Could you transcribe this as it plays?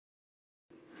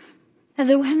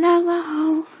Hello,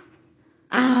 hello.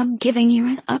 I'm giving you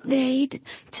an update.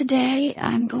 Today,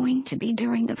 I'm going to be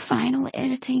doing the final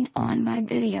editing on my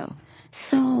video.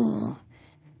 So,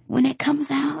 when it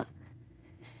comes out,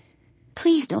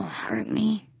 please don't hurt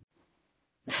me.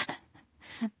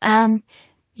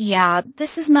 Yeah,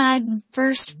 this is my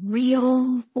first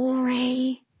real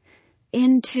foray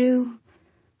into,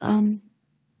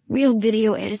 real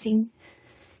video editing.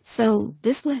 So,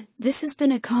 this has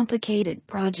been a complicated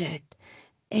project,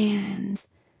 and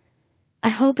I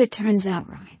hope it turns out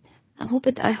right. I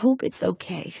hope it's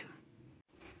okay.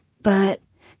 But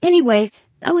anyway,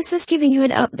 I was just giving you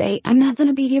an update. I'm not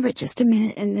gonna be here for just a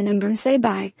minute, and then I'm gonna say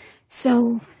bye.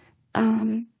 So,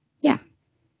 yeah.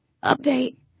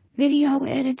 Update. Video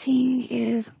editing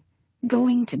is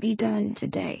going to be done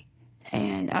today.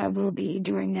 And I will be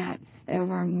doing that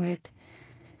along with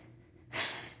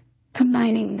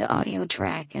combining the audio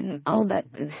track and all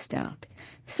that good stuff.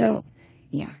 So,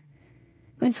 yeah.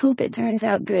 Let's hope it turns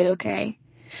out good, okay?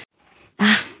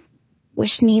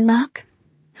 Wish me luck.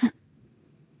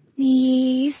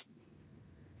 Please.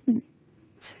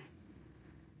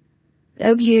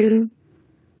 Love you.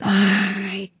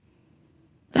 Bye.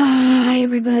 Bye,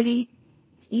 everybody.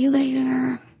 See you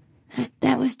later.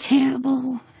 That was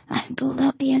terrible. I blew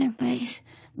up the interface.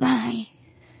 Bye.